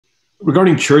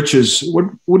Regarding churches,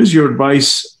 what is your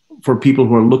advice for people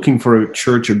who are looking for a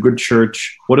church, a good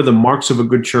church? What are the marks of a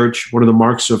good church? What are the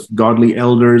marks of godly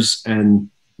elders and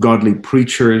godly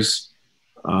preachers?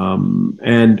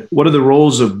 And what are the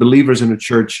roles of believers in a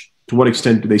church? To what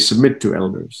extent do they submit to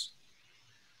elders?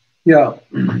 Yeah,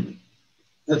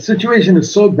 the situation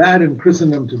is so bad in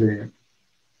Christendom today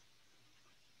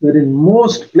that in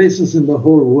most places in the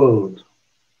whole world,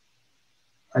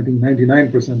 I think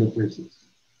 99% of places,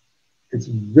 it's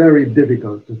very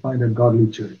difficult to find a godly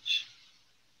church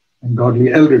and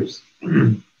godly elders.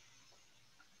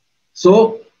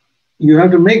 So you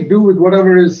have to make do with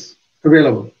whatever is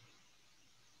available.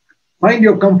 Find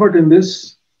your comfort in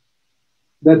this,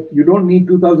 that you don't need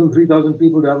 2,000, 3,000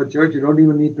 people to have a church. You don't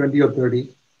even need 20 or 30.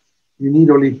 You need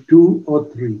only 2 or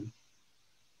 3.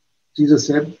 Jesus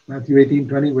said, Matthew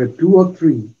 18:20, where 2 or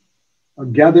 3 are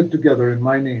gathered together in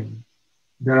my name,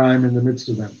 there I am in the midst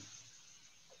of them.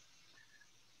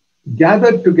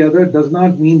 Gathered together does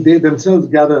not mean they themselves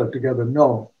gather together.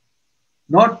 No.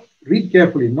 Not, read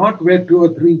carefully, not where 2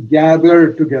 or 3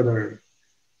 gather together,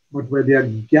 but where they are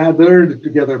gathered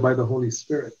together by the Holy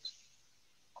Spirit.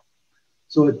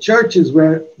 So a church is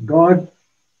where God,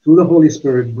 through the Holy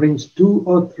Spirit, brings 2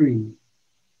 or 3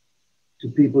 to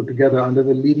people together under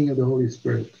the leading of the Holy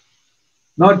Spirit.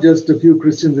 Not just a few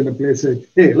Christians in a place say,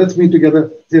 hey, let's meet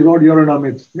together, say, Lord, you're in our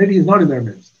midst. Maybe he's not in their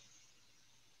midst.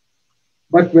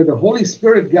 But where the Holy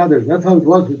Spirit gathers, that's how it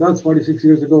was with us 46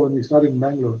 years ago when we started in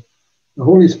Bangalore. The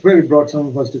Holy Spirit brought some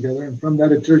of us together, and from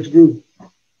that a church grew.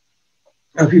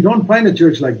 If you don't find a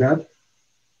church like that,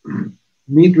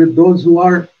 meet with those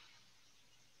who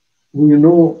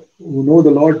know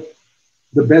the Lord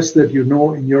the best that you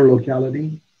know in your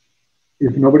locality.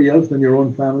 If nobody else, then your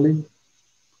own family.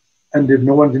 And if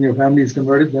no one in your family is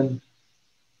converted, then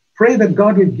pray that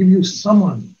God will give you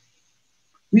someone.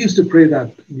 We used to pray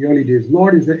that in the early days.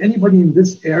 Lord, is there anybody in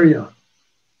this area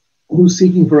who's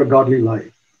seeking for a godly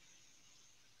life?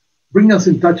 Bring us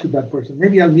in touch with that person.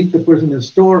 Maybe I'll meet the person in a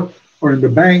store or in the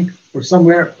bank or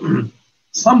somewhere.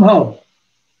 Somehow,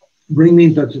 bring me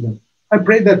in touch with them. I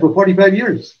prayed that for 45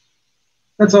 years.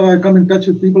 That's how I come in touch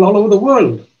with people all over the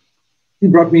world. He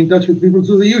brought me in touch with people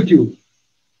through the YouTube,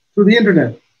 through the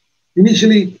internet.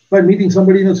 Initially, by meeting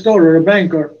somebody in a store or a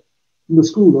bank or in the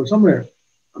school or somewhere.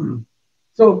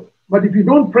 But if you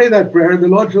don't pray that prayer, the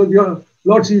Lord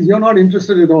sees you're not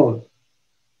interested at all.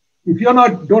 If you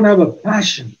don't have a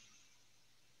passion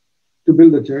to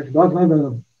build a church, God's not going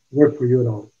to work for you at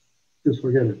all. Just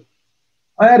forget it.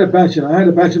 I had a passion. I had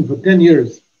a passion for 10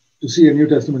 years to see a New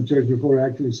Testament church before I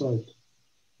actually saw it.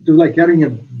 It was like carrying a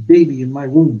baby in my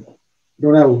womb. I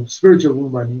don't have a spiritual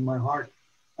womb, I mean my heart.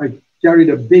 I carried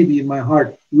a baby in my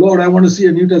heart. Lord, I want to see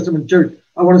a New Testament church.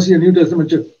 I want to see a New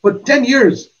Testament church. For 10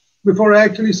 years before I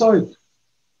actually saw it.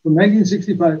 From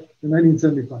 1965 to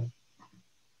 1975.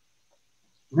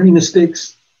 Many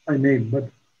mistakes I made, but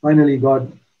finally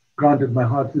God granted my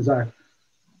heart's desire.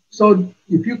 So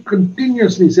if you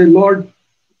continuously say, Lord,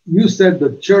 you said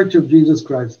the church of Jesus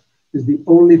Christ is the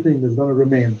only thing that's going to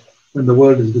remain when the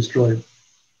world is destroyed.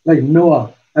 Like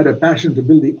Noah had a passion to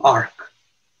build the ark.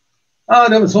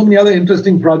 There were so many other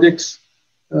interesting projects,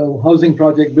 housing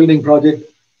project, building project,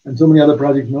 and so many other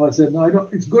projects. Noah said, no,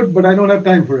 it's good, but I don't have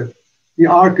time for it. The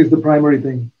ark is the primary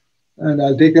thing. And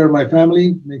I'll take care of my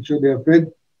family, make sure they are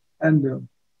fed, and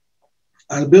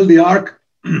I'll build the ark,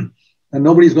 and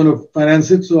nobody's going to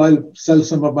finance it, so I'll sell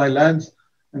some of my lands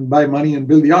and buy money and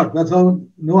build the ark. That's how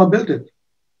Noah built it.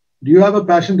 Do you have a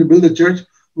passion to build a church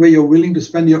where you're willing to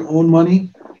spend your own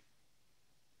money?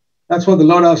 That's what the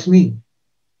Lord asked me.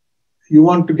 You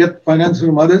want to get finance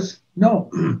from others? No.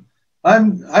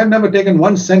 I've never taken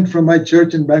 1 cent from my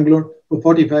church in Bangalore for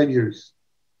 45 years.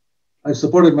 I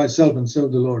supported myself and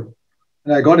served the Lord.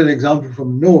 And I got an example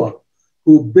from Noah,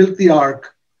 who built the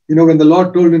ark. You know, when the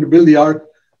Lord told him to build the ark,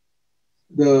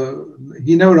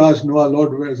 he never asked Noah,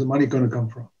 Lord, where's the money going to come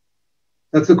from?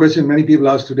 That's the question many people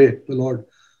ask today, the Lord.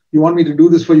 You want me to do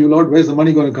this for you, Lord? Where's the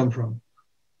money going to come from?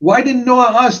 Why didn't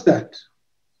Noah ask that?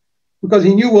 Because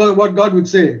he knew what God would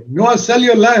say. Noah, sell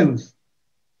your lands.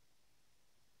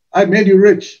 I made you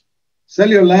rich. Sell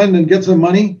your land and get some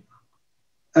money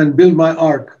and build my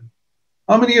ark.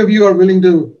 How many of you are willing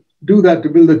to do that to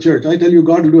build a church? I tell you,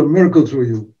 God will do a miracle through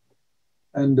you.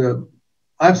 And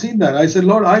I've seen that. I said,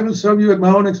 Lord, I will serve you at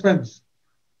my own expense.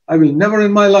 I will never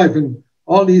in my life, in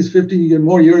all these 50 and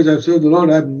more years I've served the Lord,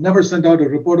 I've never sent out a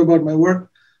report about my work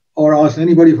or asked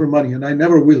anybody for money, and I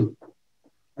never will.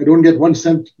 I don't get 1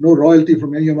 cent, no royalty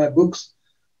from any of my books,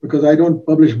 because I don't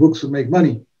publish books to make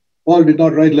money. Paul did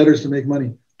not write letters to make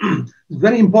money. It's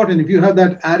very important. If you have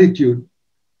that attitude,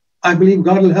 I believe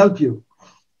God will help you.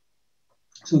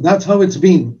 So that's how it's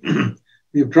been.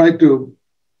 We've tried to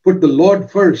put the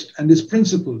Lord first and his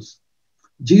principles.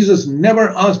 Jesus never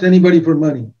asked anybody for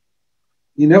money.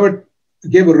 He never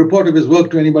gave a report of his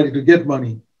work to anybody to get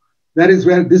money. This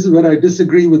is where I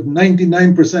disagree with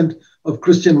 99% of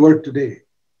Christian work today.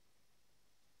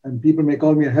 And people may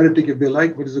call me a heretic if they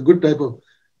like, but it's a good type of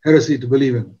heresy to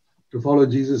believe in, to follow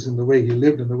Jesus in the way he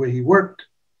lived and the way he worked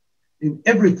in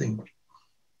everything.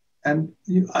 And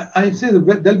I say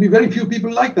that there'll be very few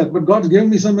people like that, but God's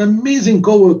given me some amazing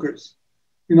co-workers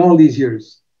in all these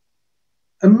years.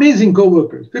 Amazing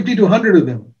co-workers, 50 to 100 of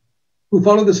them, who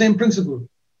follow the same principle.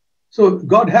 So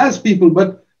God has people,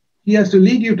 but he has to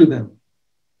lead you to them.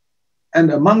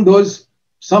 And among those,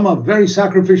 some are very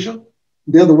sacrificial.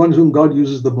 They're the ones whom God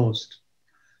uses the most.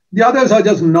 The others are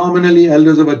just nominally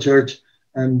elders of a church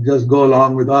and just go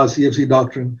along with our CFC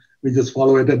doctrine. We just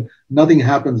follow it and nothing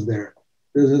happens there.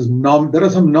 There are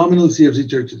some nominal CFC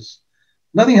churches.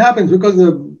 Nothing happens because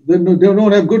they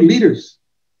don't have good leaders.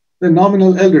 They're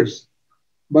nominal elders.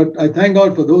 But I thank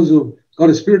God for those who got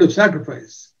a spirit of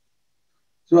sacrifice.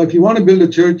 So if you want to build a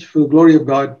church for the glory of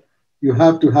God, you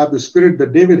have to have the spirit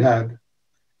that David had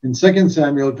in 2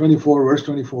 Samuel 24, verse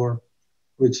 24,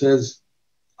 which says,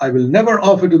 I will never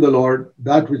offer to the Lord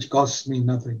that which costs me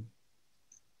nothing.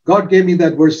 God gave me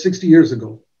that verse 60 years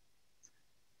ago.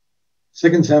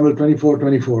 2 Samuel 24,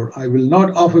 24, I will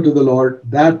not offer to the Lord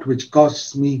that which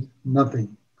costs me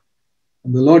nothing.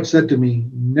 And the Lord said to me,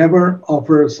 never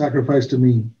offer a sacrifice to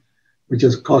me which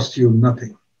has cost you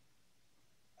nothing.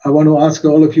 I want to ask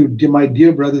all of you, my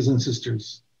dear brothers and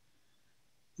sisters,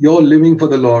 you're living for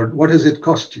the Lord. What has it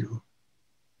cost you?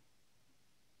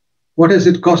 What has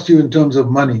it cost you in terms of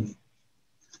money?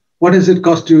 What has it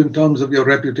cost you in terms of your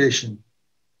reputation?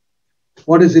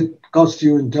 What has it cost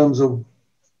you in terms of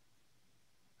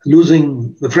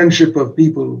losing the friendship of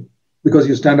people because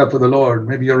you stand up for the Lord,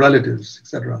 maybe your relatives,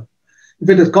 etc.? If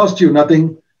it has cost you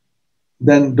nothing,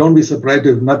 then don't be surprised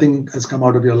if nothing has come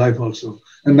out of your life also.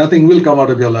 And nothing will come out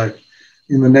of your life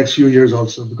in the next few years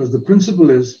also, because the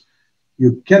principle is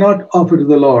you cannot offer to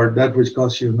the Lord that which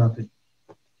costs you nothing.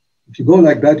 If you go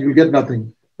like that, you'll get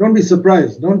nothing. Don't be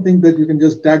surprised. Don't think that you can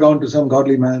just tag on to some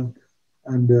godly man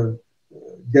and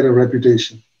get a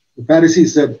reputation. The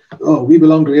Pharisees said, oh, we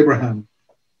belong to Abraham.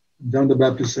 John the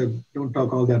Baptist said, don't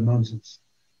talk all that nonsense.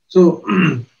 So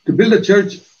to build a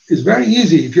church is very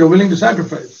easy if you're willing to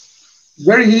sacrifice. It's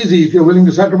very easy if you're willing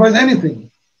to sacrifice anything.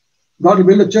 God will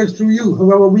build a church through you,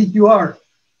 however weak you are.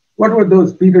 What were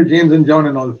those Peter, James, and John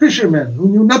and all? Fishermen who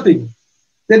knew nothing.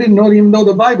 They didn't even know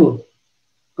the Bible.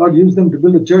 God used them to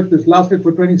build a church that's lasted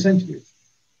for 20 centuries.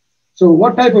 So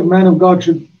what type of man of God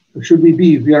should we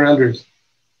be if we are elders?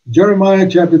 Jeremiah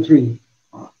chapter 3.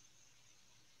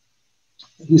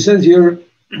 He says here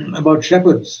about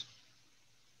shepherds.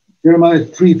 Jeremiah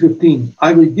 3:15.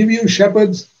 I will give you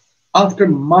shepherds after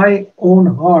my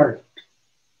own heart,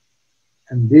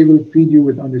 and they will feed you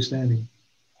with understanding.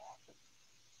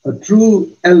 A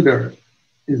true elder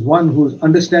is one who is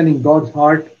understanding God's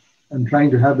heart and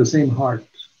trying to have the same heart.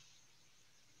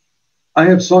 I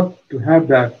have sought to have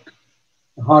that,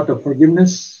 the heart of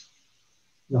forgiveness,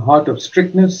 the heart of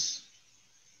strictness,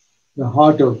 the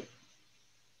heart of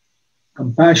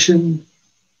compassion,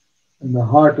 and the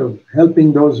heart of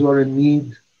helping those who are in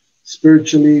need,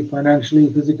 spiritually,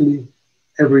 financially, physically,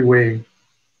 every way.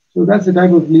 So that's the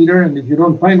type of leader. And if you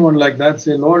don't find one like that,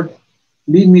 say, Lord,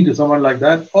 lead me to someone like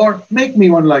that, or make me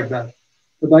one like that,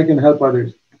 that I can help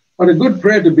others. But a good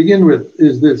prayer to begin with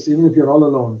is this, even if you're all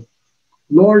alone.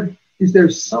 Lord, is there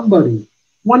somebody,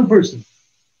 one person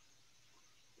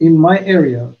in my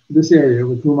area, this area,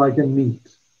 with whom I can meet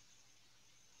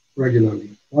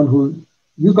regularly? One who,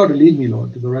 you got to lead me,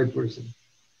 Lord, to the right person.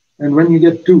 And when you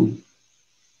get two,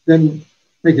 then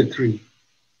make it three.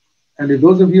 And if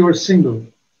those of you are single,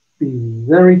 be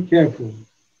very careful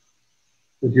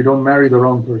that you don't marry the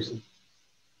wrong person.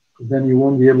 Because then you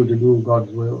won't be able to do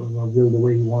God's will the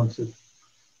way he wants it.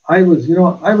 I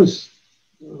was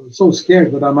so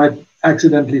scared that I might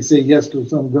accidentally say yes to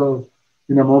some girl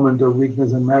in a moment of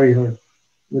weakness and marry her,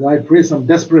 that I pray some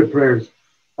desperate prayers.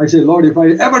 I say, Lord, if I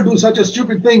ever do such a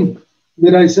stupid thing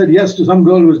that I said yes to some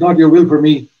girl who is not your will for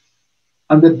me,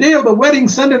 and the day of the wedding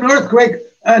send an earthquake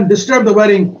and disturb the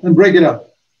wedding and break it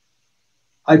up.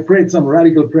 I prayed some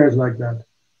radical prayers like that.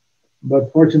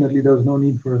 But fortunately, there was no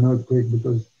need for an earthquake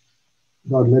because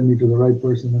God led me to the right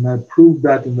person. And I proved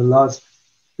that in the last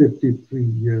 53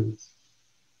 years.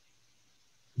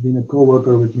 Being a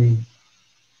co-worker with me,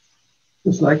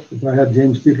 just like if I had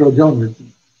James, Peter, or John with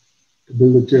me to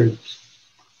build a church.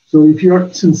 So if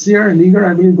you're sincere and eager,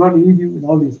 I believe God will lead you in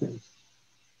all these things.